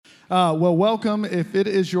Well, welcome. If it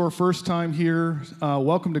is your first time here,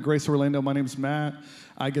 welcome to Grace Orlando. My name's Matt.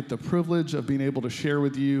 I get the privilege of being able to share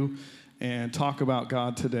with you and talk about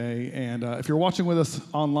God today. And if you're watching with us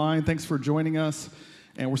online, thanks for joining us.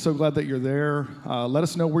 And we're so glad that you're there. Let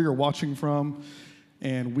us know where you're watching from.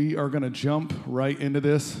 And we are going to jump right into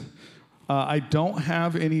this. I don't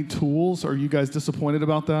have any tools. Are you guys disappointed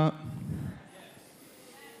about that?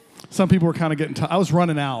 Some people were kind of getting I was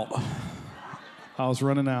running out.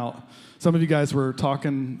 Some of you guys were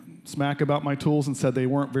talking smack about my tools and said they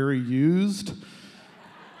weren't very used.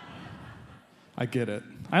 I get it.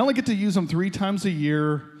 I only get to use them 3 times a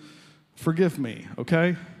year. Forgive me,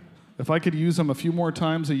 okay? If I could use them a few more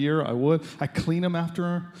times a year, I would. I clean them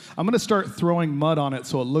after. I'm going to start throwing mud on it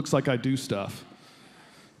so it looks like I do stuff.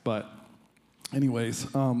 But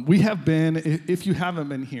anyways, we have been, if you haven't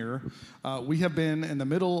been here, we have been in the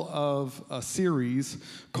middle of a series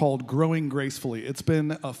called Growing Gracefully. It's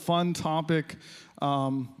been a fun topic.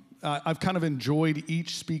 I've kind of enjoyed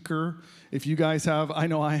each speaker. If you guys have, I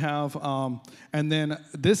know I have. And then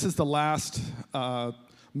this is the last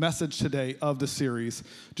message today of the series,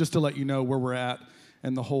 just to let you know where we're at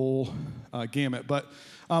and the whole gamut. But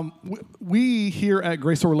we here at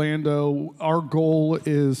Grace Orlando, our goal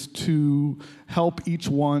is to help each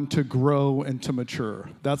one to grow and to mature.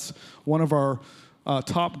 That's one of our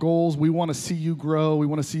top goals. We want to see you grow. We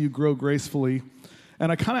want to see you grow gracefully.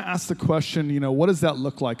 And I kind of asked the question, what does that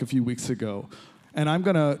look like a few weeks ago? And I'm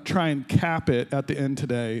going to try and cap it at the end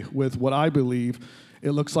today with what I believe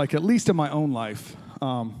it looks like, at least in my own life.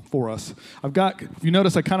 For us. If you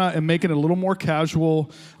notice, I kind of am making it a little more casual,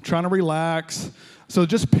 trying to relax. So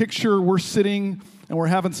just picture we're sitting and we're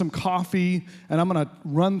having some coffee, and I'm going to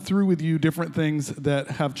run through with you different things that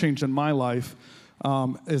have changed in my life,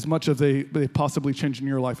 as much as they possibly changed in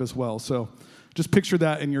your life as well. So just picture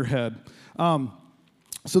that in your head.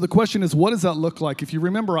 So the question is, what does that look like? If you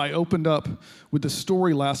remember, I opened up with the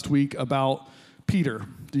story last week about Peter.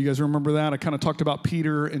 Do you guys remember that? I kind of talked about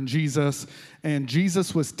Peter and Jesus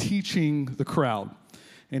was teaching the crowd,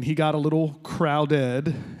 and he got a little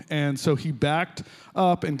crowded, and so he backed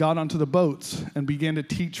up and got onto the boats and began to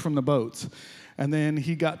teach from the boats. And then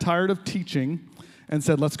he got tired of teaching and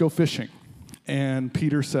said, let's go fishing. And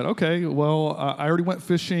Peter said, okay, well, I already went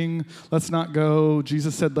fishing. Let's not go.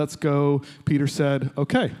 Jesus said, let's go. Peter said,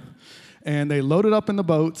 okay. And they loaded up in the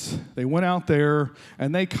boats, they went out there,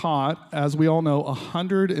 and they caught, as we all know,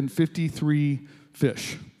 153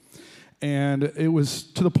 fish. And it was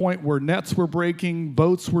to the point where nets were breaking,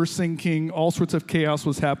 boats were sinking, all sorts of chaos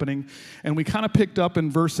was happening. And we kind of picked up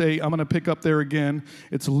in verse 8. I'm going to pick up there again.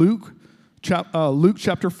 It's Luke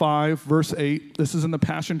chapter 5, verse 8. This is in the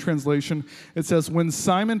Passion Translation. It says, when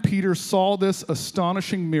Simon Peter saw this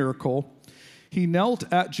astonishing miracle, he knelt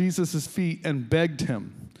at Jesus' feet and begged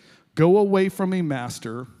him, go away from me,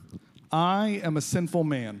 Master. I am a sinful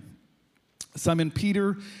man. Simon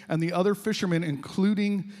Peter and the other fishermen,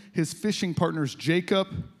 including his fishing partners Jacob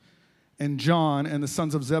and John and the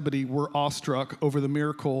sons of Zebedee, were awestruck over the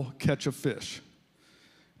miracle catch of fish.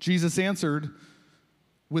 Jesus answered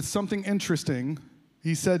with something interesting.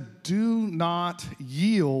 He said, do not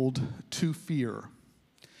yield to fear.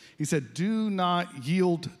 He said, do not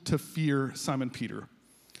yield to fear, Simon Peter.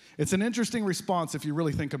 It's an interesting response if you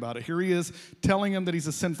really think about it. Here he is telling him that he's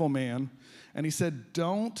a sinful man, and he said,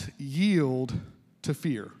 don't yield to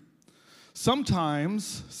fear.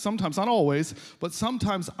 Sometimes, not always, but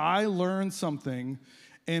sometimes I learn something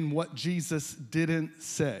in what Jesus didn't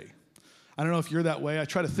say. I don't know if you're that way. I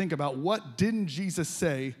try to think about what didn't Jesus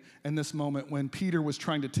say in this moment when Peter was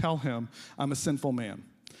trying to tell him, I'm a sinful man.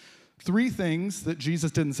 3 things that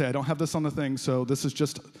Jesus didn't say. I don't have this on the thing, so this is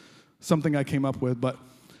just something I came up with, but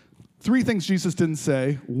 3 things Jesus didn't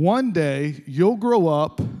say. One day, you'll grow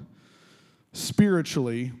up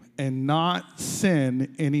spiritually and not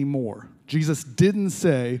sin anymore. Jesus didn't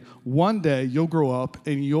say, one day you'll grow up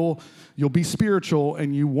and you'll be spiritual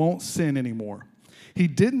and you won't sin anymore. He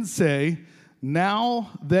didn't say, now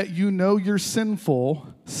that you know you're sinful,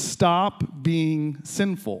 stop being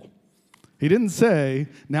sinful. He didn't say,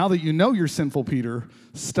 now that you know you're sinful, Peter,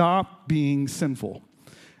 stop being sinful.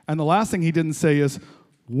 And the last thing he didn't say is,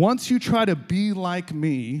 once you try to be like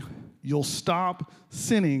me, you'll stop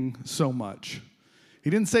sinning so much. He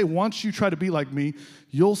didn't say, once you try to be like me,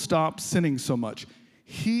 you'll stop sinning so much.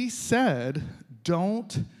 He said,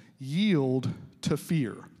 don't yield to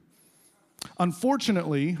fear.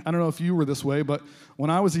 Unfortunately, I don't know if you were this way, but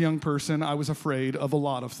when I was a young person, I was afraid of a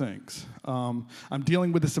lot of things. I'm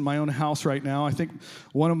dealing with this in my own house right now. I think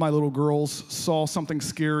one of my little girls saw something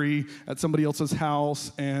scary at somebody else's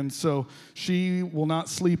house, and so she will not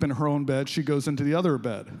sleep in her own bed. She goes into the other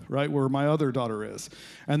bed, right, where my other daughter is.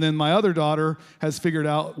 And then my other daughter has figured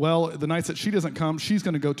out, well, the nights that she doesn't come, she's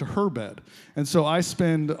going to go to her bed. And so I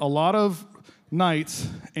spend a lot of nights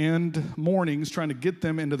and mornings trying to get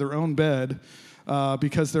them into their own bed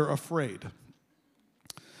because they're afraid.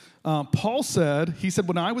 Paul said,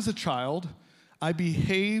 when I was a child, I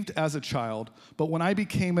behaved as a child, but when I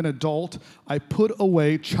became an adult, I put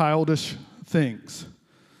away childish things.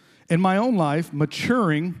 In my own life,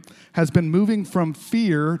 maturing has been moving from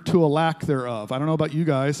fear to a lack thereof. I don't know about you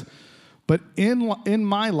guys, but in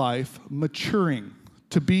my life, maturing,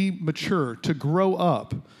 to be mature, to grow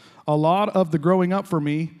up, a lot of the growing up for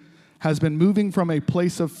me has been moving from a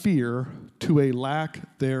place of fear to a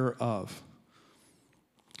lack thereof.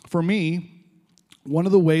 For me, one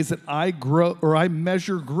of the ways that I grow or I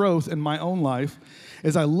measure growth in my own life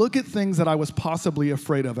is I look at things that I was possibly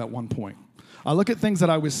afraid of at one point. I look at things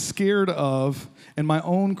that I was scared of in my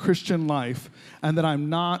own Christian life and that I'm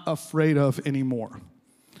not afraid of anymore.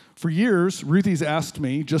 For years, Ruthie's asked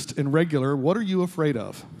me, just in regular, what are you afraid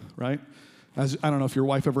of, right? I don't know if your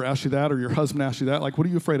wife ever asked you that or your husband asked you that. Like, what are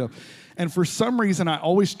you afraid of? And for some reason, I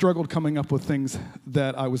always struggled coming up with things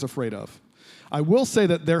that I was afraid of. I will say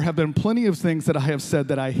that there have been plenty of things that I have said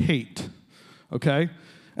that I hate, okay?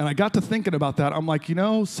 And I got to thinking about that. I'm like,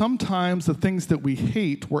 sometimes the things that we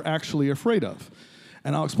hate, we're actually afraid of.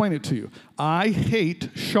 And I'll explain it to you. I hate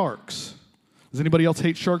sharks. Does anybody else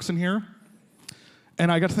hate sharks in here?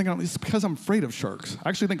 And I got to thinking, it's because I'm afraid of sharks. I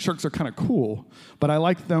actually think sharks are kind of cool, but I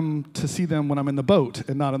like to see them when I'm in the boat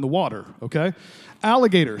and not in the water, okay?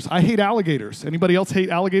 Alligators. I hate alligators. Anybody else hate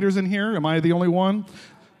alligators in here? Am I the only one?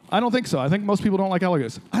 I don't think so. I think most people don't like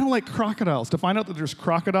alligators. I don't like crocodiles. To find out that there's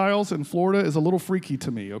crocodiles in Florida is a little freaky to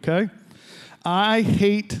me, okay? I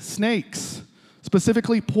hate snakes,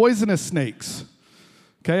 specifically poisonous snakes,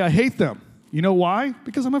 okay? I hate them. You know why?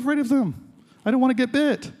 Because I'm afraid of them. I don't want to get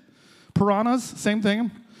bit. Piranhas, same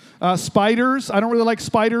thing. Spiders, I don't really like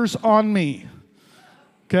spiders on me.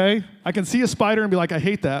 Okay? I can see a spider and be like, I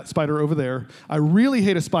hate that spider over there. I really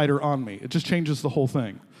hate a spider on me. It just changes the whole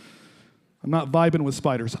thing. I'm not vibing with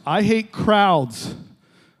spiders. I hate crowds.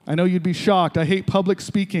 I know you'd be shocked. I hate public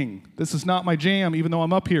speaking. This is not my jam, even though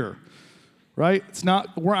I'm up here. Right? It's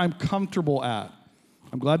not where I'm comfortable at.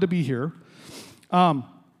 I'm glad to be here. But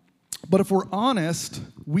if we're honest,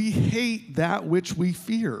 we hate that which we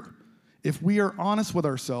fear. If we are honest with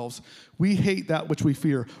ourselves, we hate that which we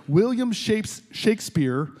fear. William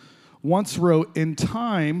Shakespeare once wrote, "In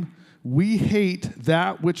time, we hate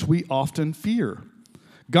that which we often fear."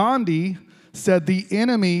 Gandhi said, "The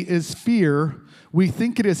enemy is fear. We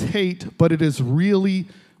think it is hate, but it is really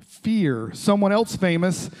fear." Someone else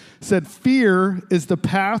famous said, "Fear is the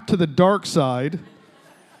path to the dark side.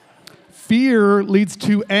 Fear leads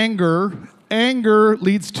to anger. Anger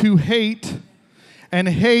leads to hate. And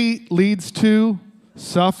hate leads to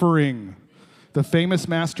suffering." The famous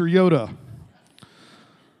Master Yoda.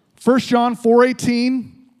 1 John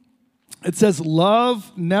 4:18, it says,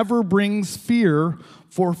 "Love never brings fear,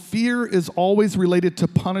 for fear is always related to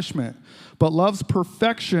punishment. But love's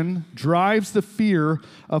perfection drives the fear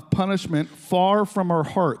of punishment far from our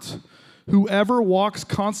hearts. Whoever walks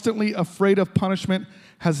constantly afraid of punishment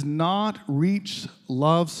has not reached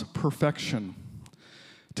love's perfection."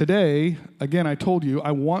 Today, again, I told you,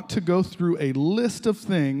 I want to go through a list of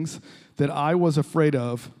things that I was afraid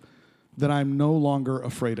of that I'm no longer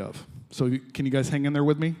afraid of. So can you guys hang in there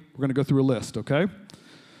with me? We're going to go through a list, okay?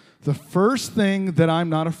 The first thing that I'm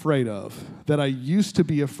not afraid of, that I used to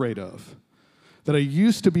be afraid of, that I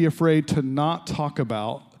used to be afraid to not talk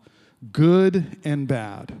about, good and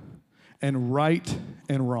bad, and right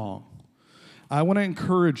and wrong. I want to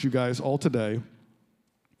encourage you guys all today.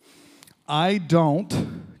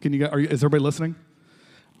 Is everybody listening?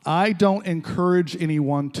 I don't encourage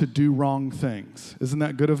anyone to do wrong things. Isn't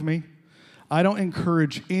that good of me? I don't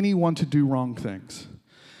encourage anyone to do wrong things.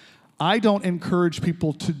 I don't encourage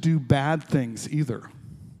people to do bad things either.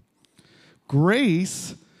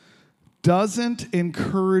 Grace doesn't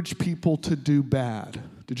encourage people to do bad.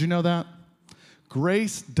 Did you know that?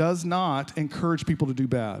 Grace does not encourage people to do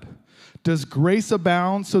bad. Does grace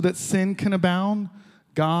abound so that sin can abound?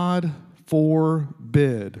 God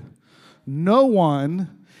forbid. No one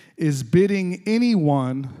is bidding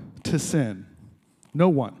anyone to sin. No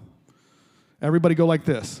one. Everybody go like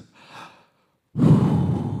this.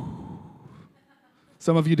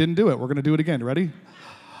 Some of you didn't do it. We're going to do it again. Ready?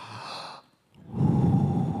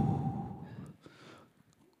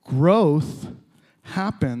 Growth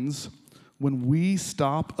happens when we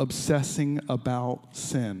stop obsessing about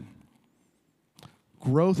sin.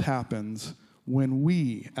 Growth happens when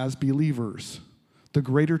we, as believers, the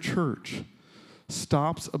greater church,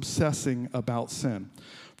 stops obsessing about sin.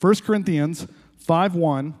 1 Corinthians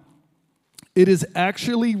 5:1, it is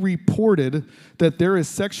actually reported that there is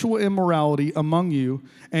sexual immorality among you,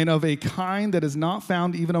 and of a kind that is not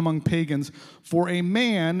found even among pagans, for a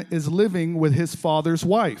man is living with his father's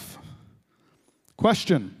wife.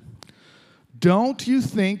 Question: don't you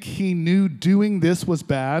think he knew doing this was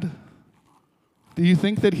bad? Do you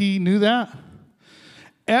think that he knew that?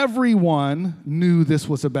 Everyone knew this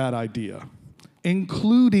was a bad idea,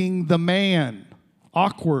 including the man.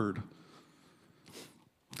 Awkward.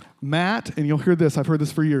 Matt, and you'll hear this, I've heard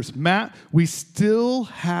this for years. Matt, we still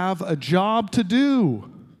have a job to do.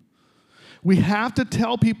 We have to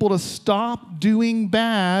tell people to stop doing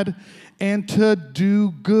bad and to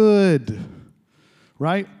do good.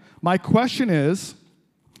 Right? My question is,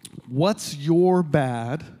 what's your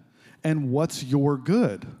bad and what's your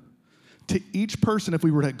good? To each person, if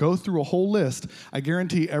we were to go through a whole list, I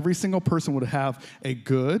guarantee every single person would have a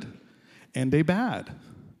good and a bad.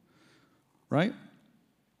 Right?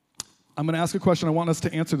 I'm going to ask a question. I want us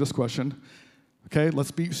to answer this question. Okay,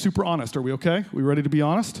 let's be super honest. Are we okay? We ready to be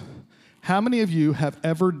honest? How many of you have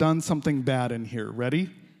ever done something bad in here?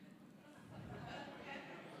 Ready?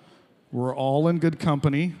 We're all in good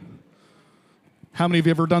company. How many of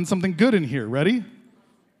you have ever done something good in here? Ready?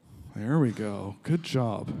 There we go. Good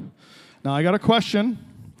job. Now, I got a question.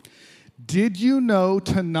 Did you know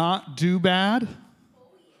to not do bad?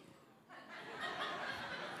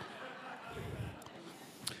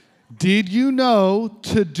 Did you know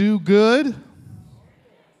to do good?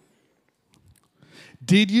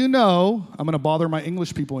 Did you know, I'm going to bother my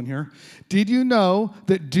English people in here, did you know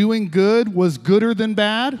that doing good was gooder than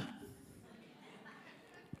bad?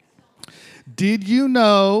 Did you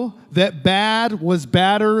know that bad was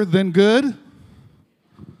badder than good?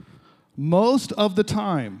 Most of the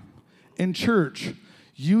time in church,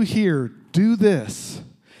 you hear, do this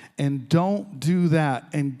and don't do that.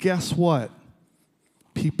 And guess what?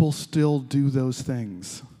 People still do those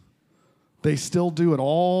things. They still do it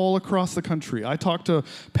all across the country. I talk to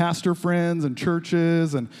pastor friends and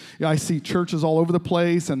churches, and I see churches all over the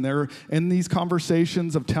place, and they're in these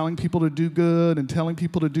conversations of telling people to do good and telling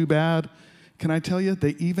people to do bad. Can I tell you,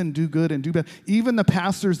 they even do good and do bad. Even the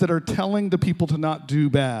pastors that are telling the people to not do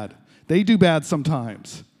bad, they do bad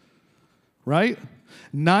sometimes, right?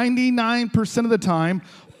 99% of the time,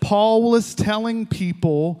 Paul is telling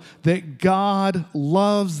people that God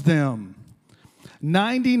loves them.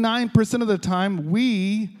 99% of the time,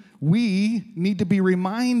 we need to be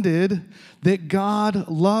reminded that God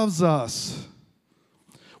loves us.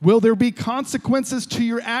 Will there be consequences to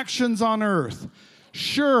your actions on earth?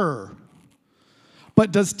 Sure.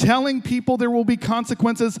 But does telling people there will be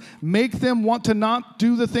consequences make them want to not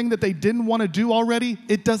do the thing that they didn't want to do already?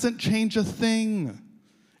 It doesn't change a thing.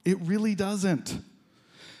 It really doesn't.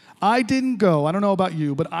 I don't know about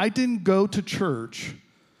you, but I didn't go to church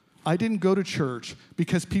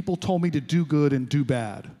because people told me to do good and do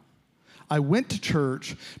bad. I went to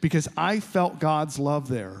church because I felt God's love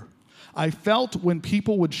there. I felt when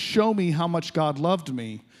people would show me how much God loved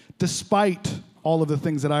me, despite all of the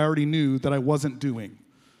things that I already knew that I wasn't doing.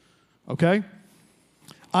 Okay?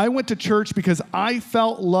 I went to church because I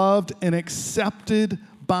felt loved and accepted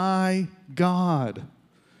by God.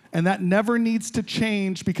 And that never needs to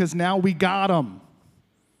change because now we got them.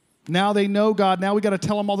 Now they know God. Now we got to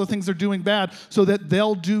tell them all the things they're doing bad so that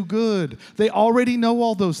they'll do good. They already know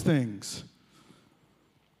all those things.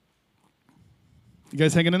 You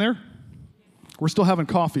guys hanging in there? We're still having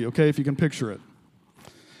coffee, okay, if you can picture it.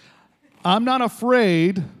 I'm not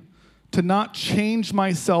afraid to not change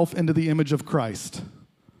myself into the image of Christ,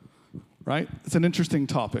 right? It's an interesting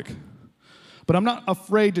topic. But I'm not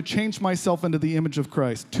afraid to change myself into the image of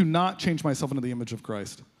Christ, to not change myself into the image of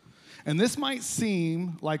Christ. And this might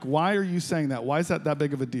seem like, why are you saying that? Why is that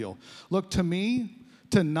big of a deal? Look, to me,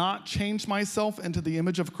 to not change myself into the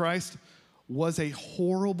image of Christ was a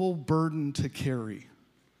horrible burden to carry.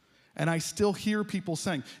 And I still hear people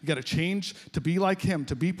saying, you got to change to be like him,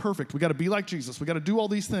 to be perfect. We got to be like Jesus. We got to do all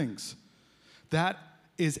these things. That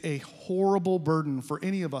is a horrible burden for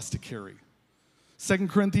any of us to carry. 2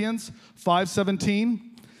 Corinthians 5:17,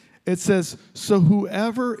 it says, so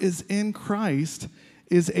whoever is in Christ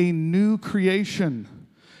is a new creation.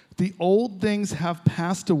 The old things have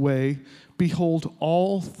passed away. Behold,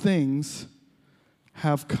 all things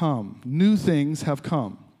have come. New things have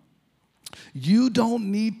come. You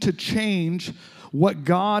don't need to change what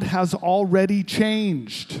God has already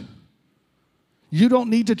changed. You don't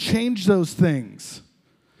need to change those things.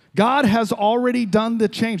 God has already done the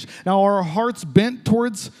change. Now, are our hearts bent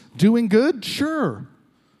towards doing good? Sure.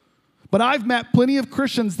 But I've met plenty of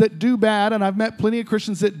Christians that do bad, and I've met plenty of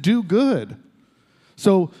Christians that do good.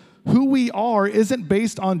 So who we are isn't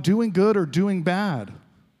based on doing good or doing bad.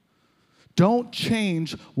 Don't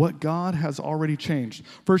change what God has already changed.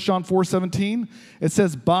 1 John 4:17, it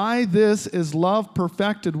says, "By this is love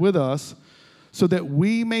perfected with us, so that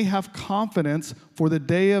we may have confidence for the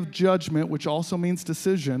day of judgment," which also means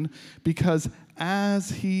decision, "because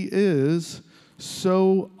as he is,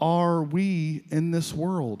 so are we in this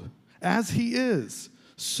world." As he is,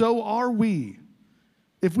 so are we.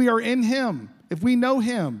 If we are in him, if we know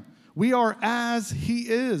him, we are as he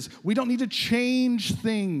is. We don't need to change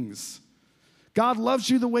things. God loves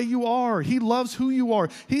you the way you are. He loves who you are.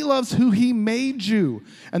 He loves who he made you.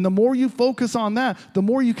 And the more you focus on that, the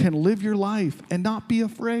more you can live your life and not be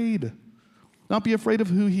afraid. Not be afraid of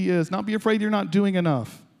who he is. Not be afraid you're not doing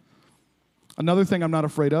enough. Another thing I'm not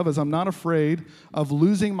afraid of is I'm not afraid of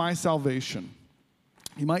losing my salvation.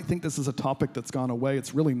 You might think this is a topic that's gone away.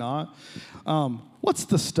 It's really not. What's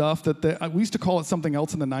the stuff that we used to call it something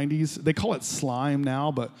else in the 90s? They call it slime now,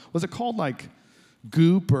 but was it called like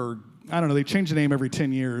goop or I don't know, they change the name every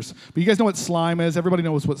 10 years. But you guys know what slime is? Everybody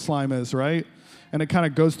knows what slime is, right? And it kind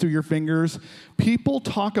of goes through your fingers. People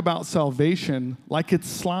talk about salvation like it's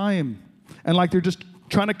slime and like they're just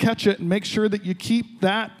trying to catch it and make sure that you keep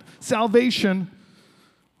that salvation,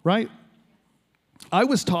 right? I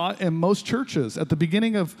was taught in most churches at the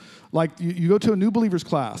beginning of, like, you go to a new believers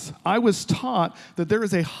class, I was taught that there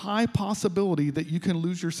is a high possibility that you can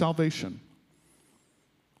lose your salvation.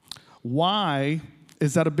 Why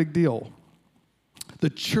is that a big deal? The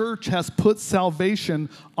church has put salvation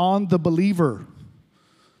on the believer.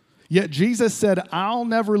 Yet Jesus said, "I'll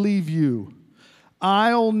never leave you.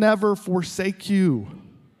 I'll never forsake you.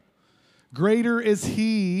 Greater is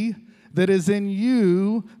he that is in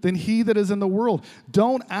you than he that is in the world."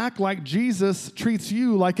 Don't act like Jesus treats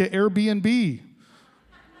you like an Airbnb,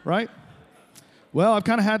 right? Well, I've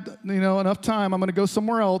kind of had, enough time. I'm going to go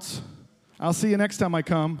somewhere else. I'll see you next time I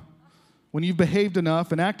come. When you've behaved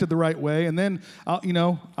enough and acted the right way, and then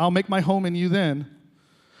I'll make my home in you then.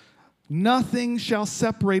 Nothing shall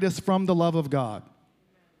separate us from the love of God.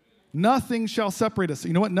 Nothing shall separate us.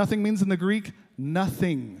 You know what nothing means in the Greek?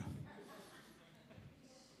 Nothing.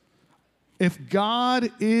 If God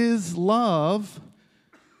is love,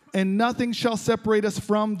 and nothing shall separate us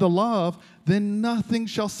from the love, then nothing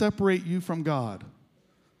shall separate you from God.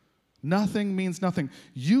 Nothing means nothing.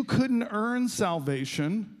 You couldn't earn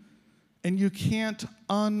salvation, and you can't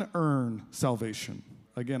unearn salvation.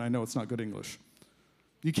 Again, I know it's not good English.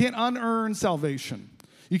 You can't unearn salvation.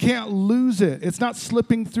 You can't lose it. It's not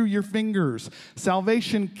slipping through your fingers.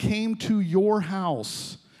 Salvation came to your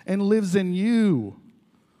house and lives in you.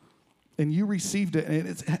 And you received it.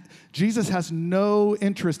 And Jesus has no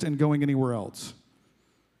interest in going anywhere else.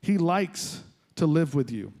 He likes to live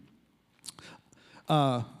with you.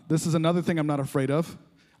 This is another thing I'm not afraid of.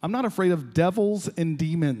 I'm not afraid of devils and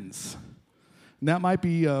demons. And that might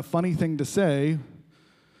be a funny thing to say,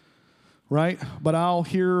 right? But I'll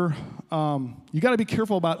hear, you got to be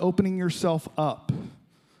careful about opening yourself up.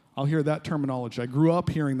 I'll hear that terminology. I grew up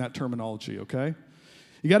hearing that terminology, okay?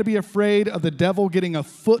 You got to be afraid of the devil getting a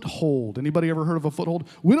foothold. Anybody ever heard of a foothold?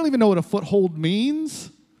 We don't even know what a foothold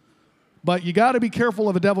means, but you got to be careful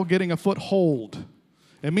of a devil getting a foothold.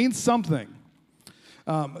 It means something.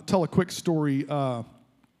 Tell a quick story.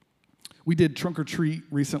 We did trunk or treat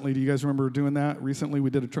recently. Do you guys remember doing that? Recently,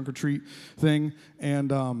 we did a trunk or treat thing,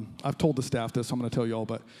 and I've told the staff this, so I'm going to tell you all,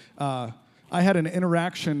 but I had an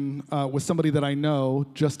interaction with somebody that I know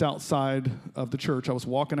just outside of the church. I was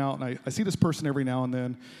walking out, and I see this person every now and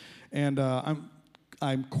then, and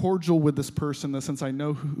I'm cordial with this person since I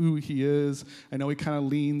know who he is. I know he kind of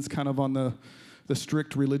leans kind of on the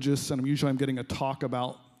strict religious, and usually I'm getting a talk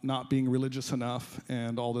about not being religious enough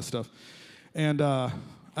and all this stuff. And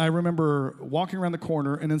I remember walking around the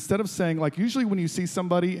corner, and instead of saying, like, usually when you see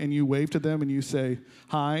somebody and you wave to them and you say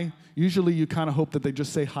hi, usually you kind of hope that they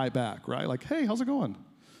just say hi back, right? Like, "Hey, how's it going?"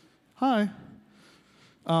 "Hi."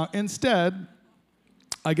 Instead,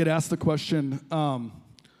 I get asked the question,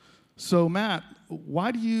 "So Matt,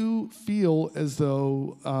 why do you feel as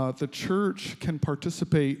though the church can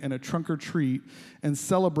participate in a trunk or treat and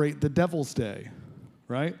celebrate the Devil's Day,"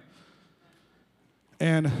 right?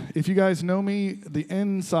 And if you guys know me, the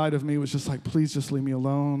inside of me was just like, "Please just leave me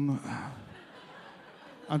alone.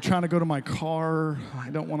 I'm trying to go to my car. I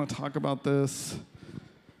don't want to talk about this."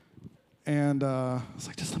 And I was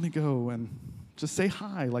like, "Just let me go and just say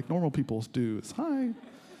hi like normal people do. It's hi."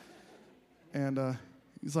 And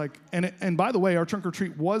he's like, and by the way, our trunk or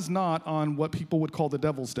treat was not on what people would call the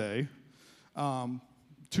Devil's Day,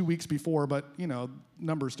 2 weeks before, but,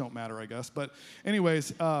 numbers don't matter, I guess. But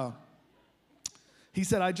anyways, he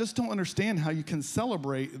said, I just don't understand how you can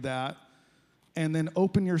celebrate that and then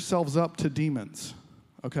open yourselves up to demons,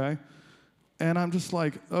 okay? And I'm just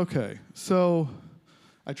like, okay. So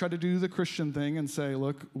I tried to do the Christian thing and say,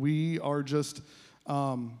 look, we are just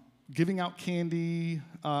giving out candy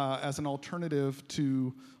as an alternative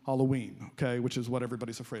to Halloween, okay, which is what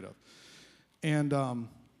everybody's afraid of. And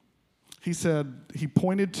he said, he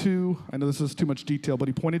pointed to, I know this is too much detail, but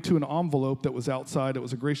he pointed to an envelope that was outside. It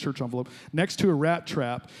was a Grace Church envelope next to a rat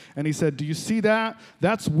trap. And he said, do you see that?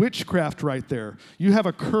 That's witchcraft right there. You have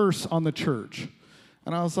a curse on the church.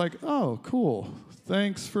 And I was like, oh, cool.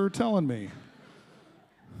 Thanks for telling me.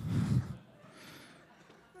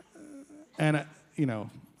 And,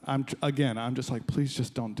 I'm just like, please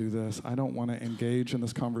just don't do this. I don't want to engage in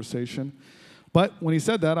this conversation. But when he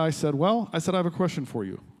said that, I said, I have a question for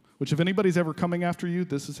you. Which if anybody's ever coming after you,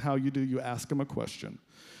 this is how you do. You ask them a question.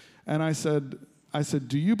 And I said,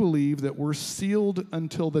 do you believe that we're sealed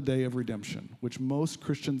until the day of redemption? Which most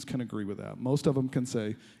Christians can agree with that. Most of them can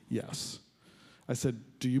say yes. I said,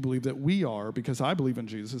 do you believe that we are? Because I believe in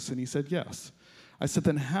Jesus. And he said, yes. I said,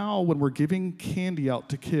 then how, when we're giving candy out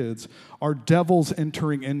to kids, are devils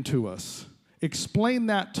entering into us? Explain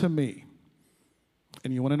that to me.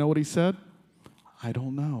 And you want to know what he said? I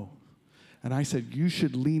don't know. And I said, you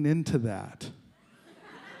should lean into that.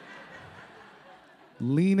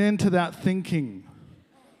 Lean into that thinking.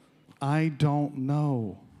 I don't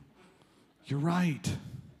know. You're right.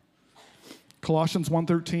 Colossians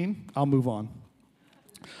 1:13, I'll move on.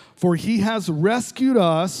 For he has rescued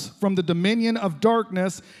us from the dominion of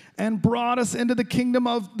darkness and brought us into the kingdom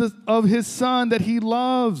of his Son that he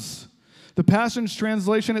loves. The Passion's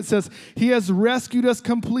translation, it says, he has rescued us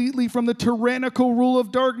completely from the tyrannical rule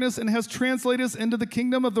of darkness and has translated us into the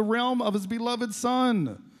kingdom of the realm of his beloved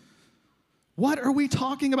Son. What are we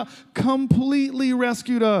talking about? Completely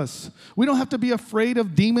rescued us. We don't have to be afraid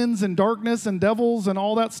of demons and darkness and devils and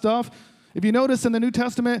all that stuff. If you notice in the New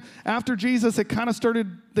Testament, after Jesus,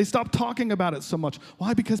 they stopped talking about it so much.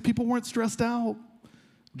 Why? Because people weren't stressed out.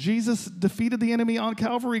 Jesus defeated the enemy on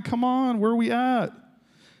Calvary. Come on, where are we at?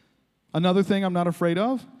 Another thing I'm not afraid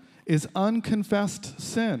of is unconfessed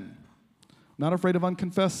sin. Not afraid of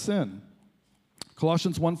unconfessed sin.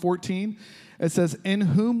 Colossians 1:14, it says, in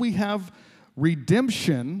whom we have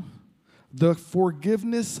redemption, the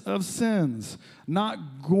forgiveness of sins.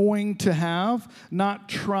 Not going to have, not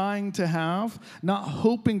trying to have, not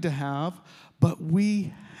hoping to have, but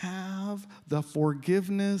we have the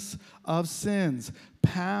forgiveness of sins,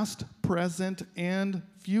 past, present, and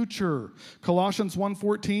future. Colossians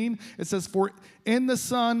 1:14, it says, for in the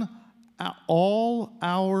Son all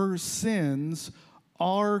our sins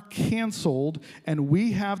are canceled, and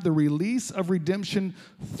we have the release of redemption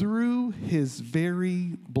through his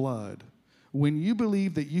very blood. When you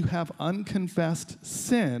believe that you have unconfessed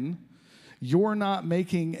sin, you're not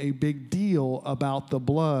making a big deal about the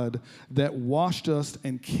blood that washed us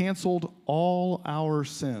and canceled all our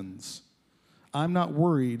sins. I'm not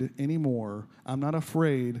worried anymore. I'm not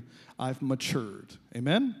afraid. I've matured.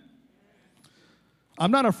 Amen?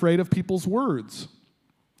 I'm not afraid of people's words.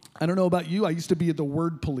 I don't know about you. I used to be the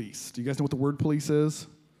word police. Do you guys know what the word police is?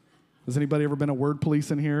 Has anybody ever been a word police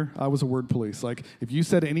in here? I was a word police. Like, if you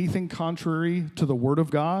said anything contrary to the word of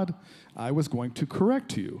God, I was going to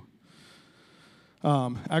correct you.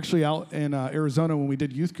 Actually, out in Arizona, when we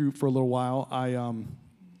did youth group for a little while, I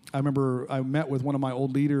remember I met with one of my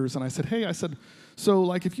old leaders, and I said, hey, so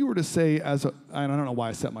like if you were to say and I don't know why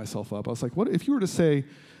I set myself up. I was like, what if you were to say,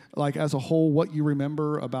 like as a whole, what you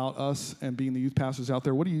remember about us and being the youth pastors out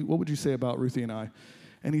there, what would you say about Ruthie and I?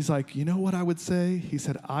 And he's like, you know what I would say? He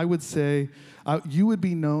said, I would say you would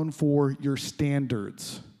be known for your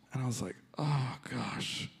standards. And I was like, oh,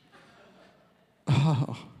 gosh.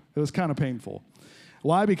 Oh, it was kind of painful.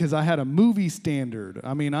 Why? Because I had a movie standard.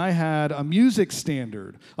 I had a music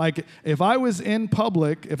standard. Like, if I was in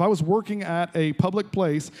public, if I was working at a public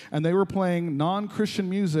place and they were playing non-Christian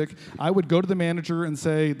music, I would go to the manager and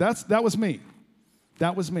say, that was me.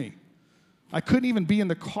 That was me. I couldn't even be in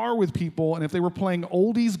the car with people, and if they were playing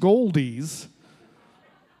oldies goldies,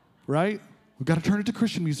 right? We've got to turn it to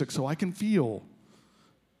Christian music so I can feel.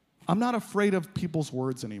 I'm not afraid of people's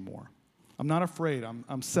words anymore. I'm not afraid.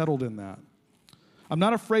 I'm settled in that. I'm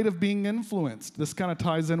not afraid of being influenced. This kind of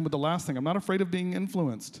ties in with the last thing. I'm not afraid of being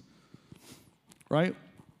influenced, right?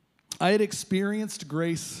 I had experienced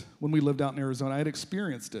grace when we lived out in Arizona. I had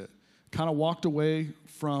experienced it. kind of walked away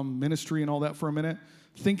from ministry and all that for a minute,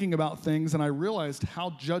 thinking about things, and I realized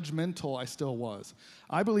how judgmental I still was.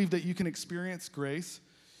 I believe that you can experience grace,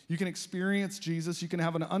 you can experience Jesus, you can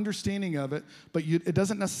have an understanding of it, but it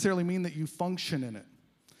doesn't necessarily mean that you function in it.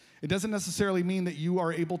 It doesn't necessarily mean that you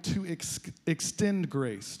are able to extend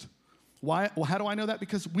grace. Why? Well, how do I know that?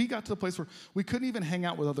 Because we got to the place where we couldn't even hang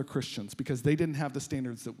out with other Christians because they didn't have the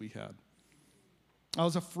standards that we had. I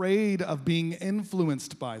was afraid of being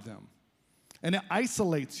influenced by them. And it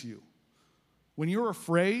isolates you. When you're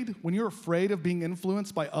afraid of being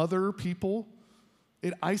influenced by other people,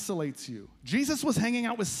 it isolates you. Jesus was hanging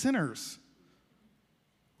out with sinners,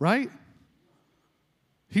 right?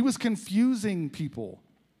 He was confusing people.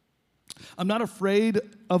 I'm not afraid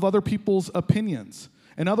of other people's opinions.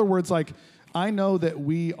 In other words, like, I know that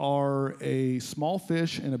we are a small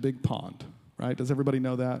fish in a big pond, right? Does everybody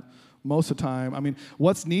know that? Most of the time. I mean,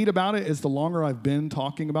 what's neat about it is the longer I've been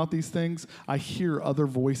talking about these things, I hear other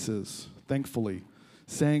voices, thankfully,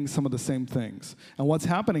 saying some of the same things. And what's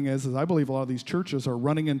happening is I believe a lot of these churches are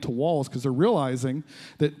running into walls because they're realizing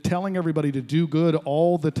that telling everybody to do good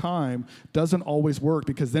all the time doesn't always work,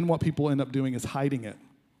 because then what people end up doing is hiding it.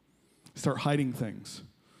 Start hiding things.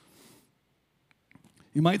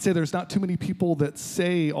 You might say there's not too many people that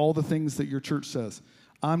say all the things that your church says.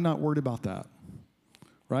 I'm not worried about that.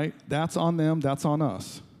 Right? That's on them, that's on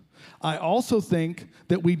us. I also think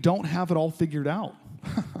that we don't have it all figured out.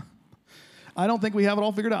 I don't think we have it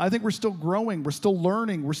all figured out. I think we're still growing, we're still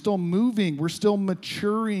learning, we're still moving, we're still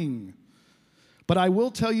maturing. But I will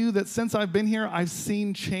tell you that since I've been here, I've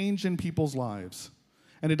seen change in people's lives.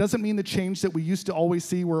 And it doesn't mean the change that we used to always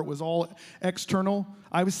see where it was all external.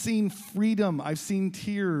 I've seen freedom. I've seen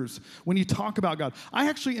tears. When you talk about God, I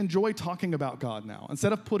actually enjoy talking about God now.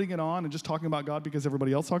 Instead of putting it on and just talking about God because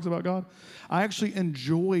everybody else talks about God, I actually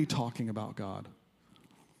enjoy talking about God.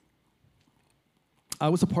 I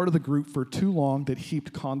was a part of the group for too long that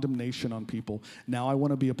heaped condemnation on people. Now I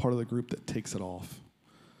want to be a part of the group that takes it off.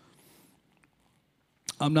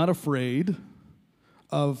 I'm not afraid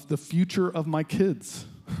of the future of my kids.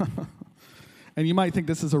 And you might think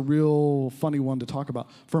this is a real funny one to talk about.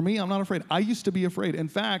 For me, I'm not afraid. I used to be afraid. In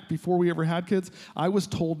fact, before we ever had kids, I was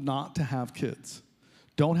told not to have kids.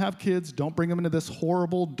 Don't have kids. Don't bring them into this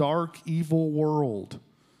horrible, dark, evil world.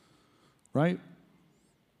 Right?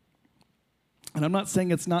 And I'm not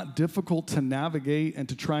saying it's not difficult to navigate and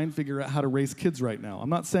to try and figure out how to raise kids right now. I'm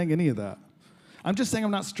not saying any of that. I'm just saying I'm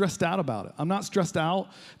not stressed out about it. I'm not stressed out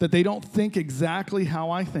that they don't think exactly how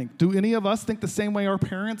I think. Do any of us think the same way our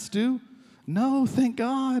parents do? No, thank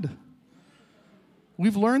God.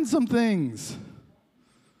 We've learned some things.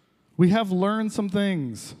 We have learned some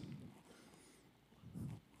things.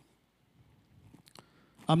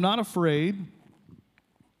 I'm not afraid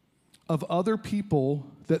of other people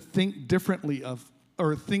that think differently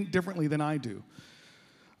than I do.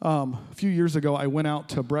 A few years ago, I went out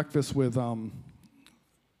to breakfast with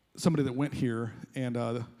somebody that went here, and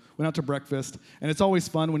went out to breakfast. And it's always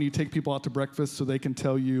fun when you take people out to breakfast so they can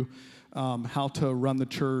tell you how to run the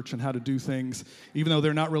church and how to do things, even though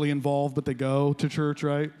they're not really involved, but they go to church,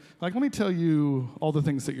 right? Like, let me tell you all the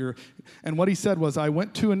things that you're... And what he said was, I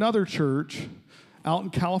went to another church out in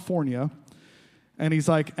California, and he's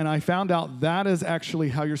like, and I found out that is actually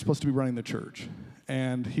how you're supposed to be running the church.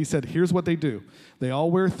 And he said, here's what they do. They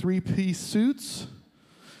all wear three-piece suits,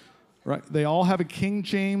 right? They all have a King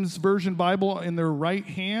James Version Bible in their right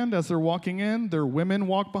hand as they're walking in. Their women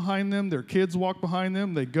walk behind them. Their kids walk behind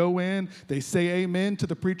them. They go in. They say amen to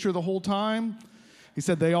the preacher the whole time. He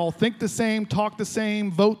said they all think the same, talk the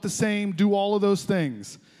same, vote the same, do all of those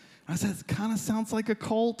things. I said, it kind of sounds like a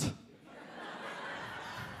cult.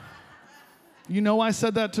 You know, I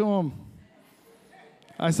said that to him.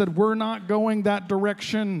 I said, we're not going that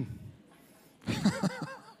direction.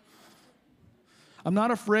 I'm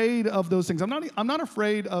not afraid of those things. I'm not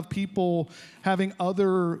afraid of people having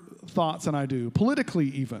other thoughts than I do, politically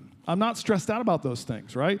even. I'm not stressed out about those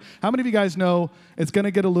things, right? How many of you guys know it's going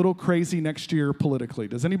to get a little crazy next year politically?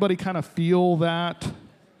 Does anybody kind of feel that?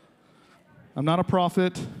 I'm not a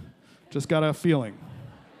prophet, just got a feeling.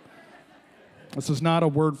 This is not a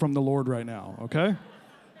word from the Lord right now, okay?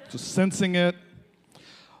 Just sensing it.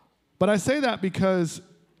 But I say that because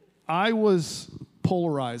I was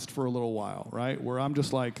polarized for a little while, right? Where I'm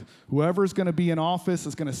just like, whoever's going to be in office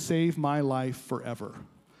is going to save my life forever.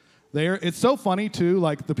 It's so funny, too,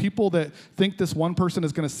 like the people that think this one person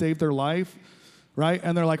is going to save their life, right?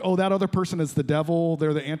 And they're like, oh, that other person is the devil.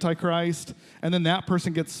 They're the Antichrist. And then that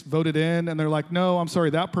person gets voted in, and they're like, no, I'm sorry,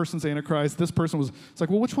 that person's Antichrist. This person was... It's like,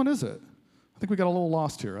 well, which one is it? I think we got a little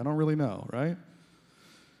lost here. I don't really know, right?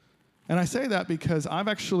 And I say that because I've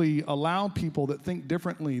actually allowed people that think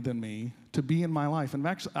differently than me to be in my life. And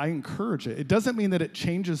actually, I encourage it. It doesn't mean that it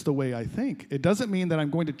changes the way I think. It doesn't mean that I'm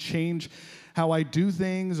going to change how I do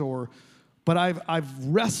things, but I've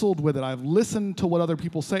wrestled with it. I've listened to what other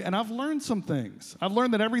people say, and I've learned some things. I've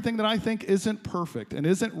learned that everything that I think isn't perfect and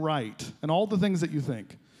isn't right, and all the things that you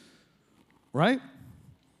think. Right?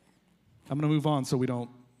 I'm going to move on so we don't,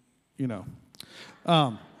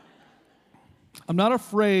 I'm not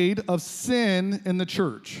afraid of sin in the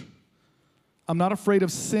church. I'm not afraid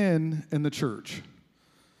of sin in the church.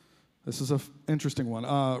 This is an interesting one.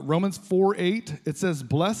 Romans 4:8, it says,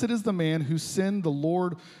 "Blessed is the man whose sin the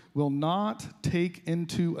Lord will not take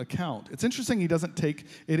into account." It's interesting he doesn't take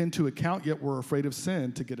it into account, yet we're afraid of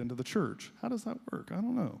sin to get into the church. How does that work? I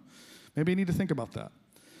don't know. Maybe you need to think about that.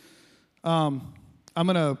 I'm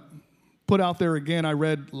going to put out there again, I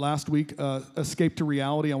read last week, Escape to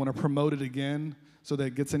Reality. I want to promote it again so that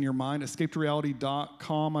it gets in your mind.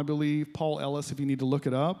 EscapeToReality.com, I believe. Paul Ellis, if you need to look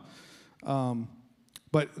it up.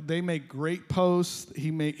 But they make great posts.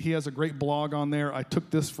 He has a great blog on there. I took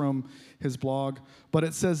this from his blog. But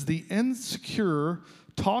it says, the insecure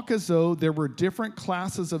talk as though there were different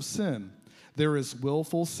classes of sin. There is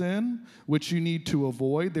willful sin, which you need to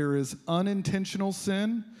avoid. There is unintentional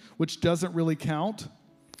sin, which doesn't really count.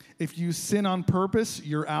 If you sin on purpose,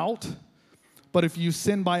 you're out. But if you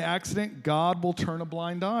sin by accident, God will turn a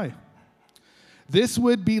blind eye. This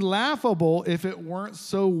would be laughable if it weren't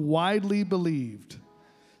so widely believed.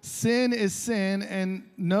 Sin is sin, and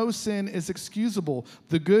no sin is excusable.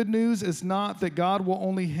 The good news is not that God will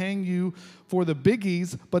only hang you for the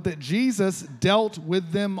biggies, but that Jesus dealt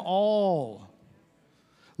with them all.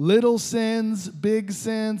 Little sins, big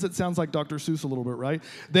sins. It sounds like Dr. Seuss a little bit, right?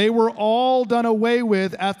 They were all done away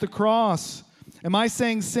with at the cross. Am I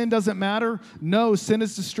saying sin doesn't matter? No, sin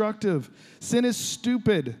is destructive. Sin is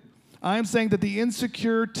stupid. I am saying that the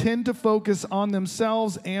insecure tend to focus on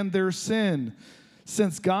themselves and their sin.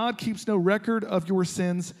 Since God keeps no record of your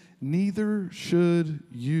sins, neither should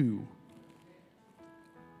you.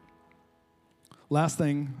 Last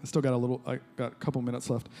thing, I got a couple minutes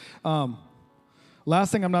left.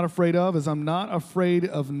 Last thing I'm not afraid of is I'm not afraid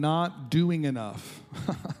of not doing enough.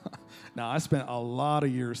 Now, I spent a lot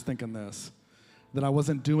of years thinking this, that I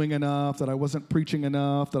wasn't doing enough, that I wasn't preaching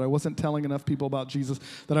enough, that I wasn't telling enough people about Jesus,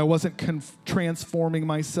 that I wasn't transforming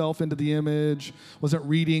myself into the image, wasn't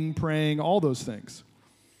reading, praying, all those things.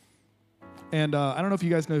 And I don't know if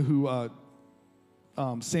you guys know who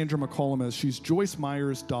Sandra McCollum is. She's Joyce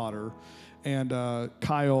Meyer's daughter. And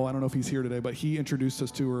Kyle, I don't know if he's here today, but he introduced us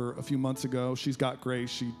to her a few months ago. She's got grace.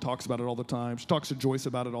 She talks about it all the time. She talks to Joyce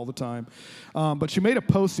about it all the time. But she made a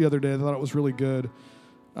post the other day. I thought it was really good.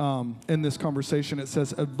 In this conversation, it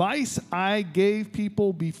says, advice I gave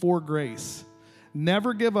people before grace.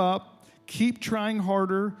 Never give up, keep trying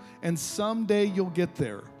harder, and someday you'll get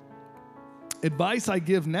there. Advice I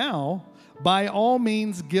give now, by all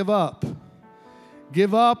means, give up.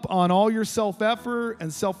 Give up on all your self-effort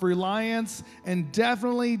and self-reliance, and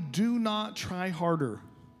definitely do not try harder.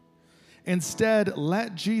 Instead,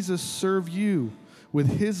 let Jesus serve you with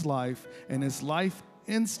his life, and his life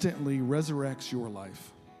instantly resurrects your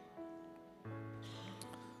life.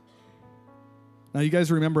 Now, you guys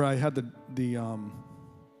remember I had the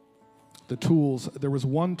tools. There was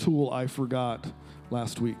one tool I forgot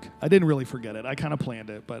last week. I didn't really forget it. I kind of planned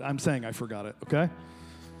it, but I'm saying I forgot it, okay?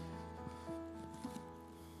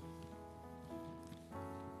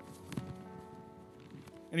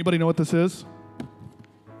 Anybody know what this is?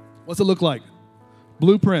 What's it look like?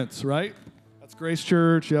 Blueprints, right? That's Grace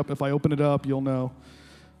Church. Yep, if I open it up, you'll know.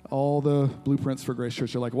 All the blueprints for Grace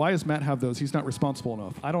Church. They're like, why does Matt have those? He's not responsible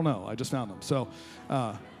enough. I don't know. I just found them. So,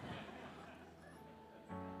 no,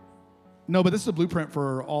 but this is a blueprint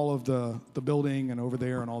for all of the building and over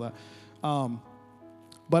there and all that.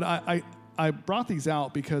 But I brought these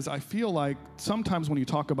out because I feel like sometimes when you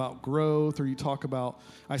talk about growth or you talk about,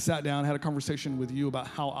 I sat down, had a conversation with you about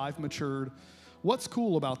how I've matured. What's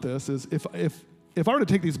cool about this is if I were to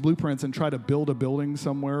take these blueprints and try to build a building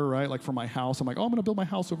somewhere, right, like for my house, I'm like, oh, I'm going to build my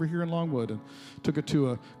house over here in Longwood, and took it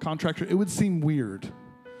to a contractor, it would seem weird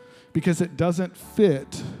because it doesn't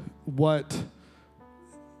fit what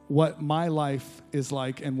my life is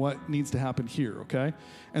like and what needs to happen here, okay?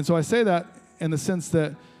 And so I say that in the sense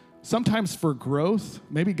that sometimes for growth,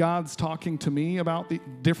 maybe God's talking to me about the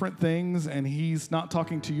different things and he's not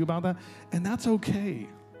talking to you about that, and that's okay.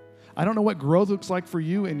 I don't know what growth looks like for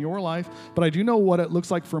you in your life, but I do know what it looks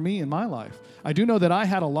like for me in my life. I do know that I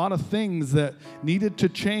had a lot of things that needed to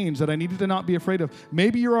change, that I needed to not be afraid of.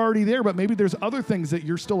 Maybe you're already there, but maybe there's other things that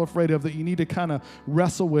you're still afraid of that you need to kind of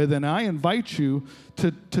wrestle with. And I invite you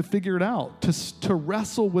to figure it out, to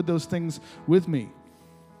wrestle with those things with me.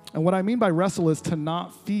 And what I mean by wrestle is to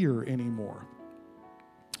not fear anymore.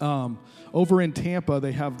 Over in Tampa,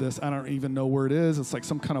 they have this, I don't even know where it is. It's like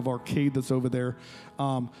some kind of arcade that's over there.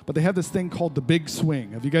 But they have this thing called the big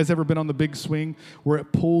swing. Have you guys ever been on the big swing where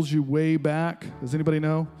it pulls you way back? Does anybody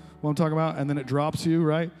know what I'm talking about? And then it drops you,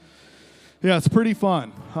 right? Yeah, it's pretty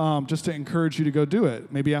fun. Just to encourage you to go do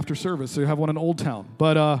it, maybe after service. So you have one in Old Town.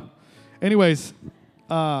 But anyways,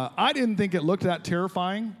 I didn't think it looked that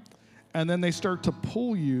terrifying. And then they start to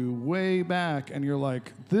pull you way back, and you're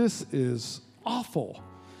like, this is awful.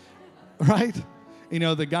 Right? You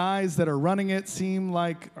know, the guys that are running it seem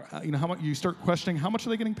like, how much you start questioning, how much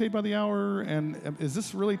are they getting paid by the hour? And is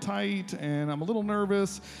this really tight? And I'm a little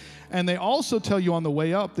nervous. And they also tell you on the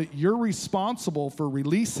way up that you're responsible for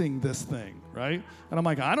releasing this thing, right? And I'm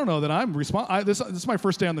like, I don't know that I'm responsible. This is my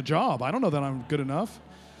first day on the job. I don't know that I'm good enough.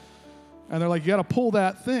 And they're like, you got to pull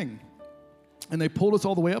that thing. And they pulled us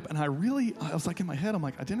all the way up. And I was like in my head, I'm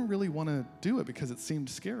like, I didn't really want to do it because it seemed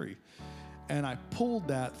scary. And I pulled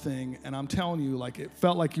that thing, and I'm telling you, like, it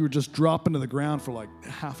felt like you were just dropping to the ground for like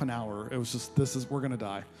half an hour. It was just, we're going to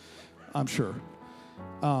die, I'm sure.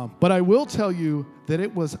 But I will tell you that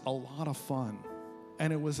it was a lot of fun,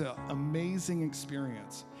 and it was an amazing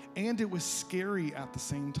experience, and it was scary at the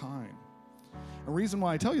same time. The reason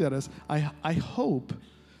why I tell you that is I hope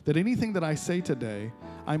that anything that I say today,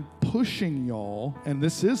 I'm pushing y'all, and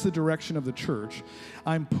this is the direction of the church,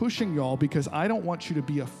 I'm pushing y'all because I don't want you to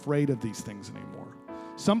be afraid of these things anymore.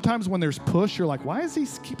 Sometimes when there's push, you're like, why does he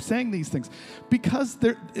keep saying these things? Because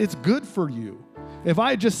it's good for you. If I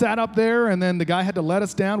had just sat up there and then the guy had to let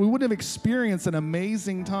us down, we wouldn't have experienced an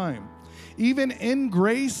amazing time. Even in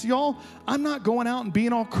grace, y'all, I'm not going out and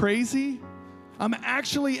being all crazy. I'm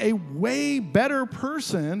actually a way better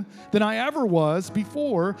person than I ever was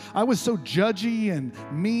before. I was so judgy and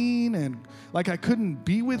mean and like I couldn't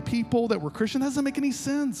be with people that were Christian. That doesn't make any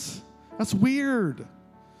sense. That's weird.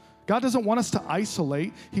 God doesn't want us to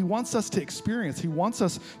isolate. He wants us to experience. He wants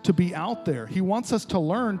us to be out there. He wants us to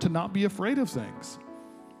learn to not be afraid of things.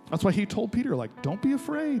 That's why he told Peter, like, don't be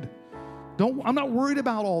afraid. I'm not worried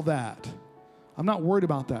about all that. I'm not worried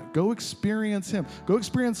about that. Go experience him. Go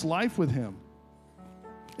experience life with him.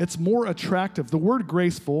 It's more attractive. The word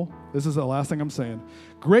graceful, this is the last thing I'm saying.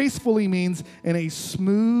 Gracefully means in a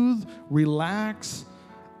smooth, relaxed,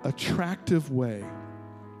 attractive way.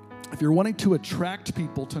 If you're wanting to attract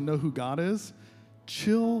people to know who God is,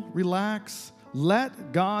 chill, relax,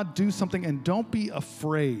 let God do something, and don't be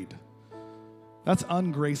afraid. That's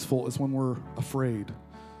ungraceful, is when we're afraid.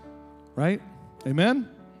 Right? Amen?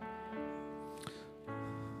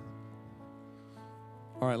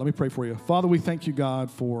 All right, let me pray for you. Father, we thank you,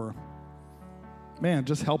 God, for,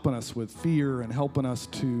 just helping us with fear and helping us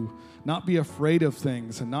to not be afraid of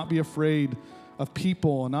things and not be afraid of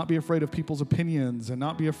people and not be afraid of people's opinions and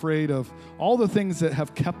not be afraid of all the things that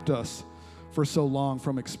have kept us for so long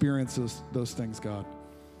from experiences, those things, God.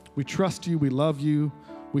 We trust you. We love you.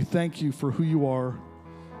 We thank you for who you are.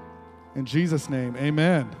 In Jesus' name,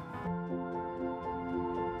 amen.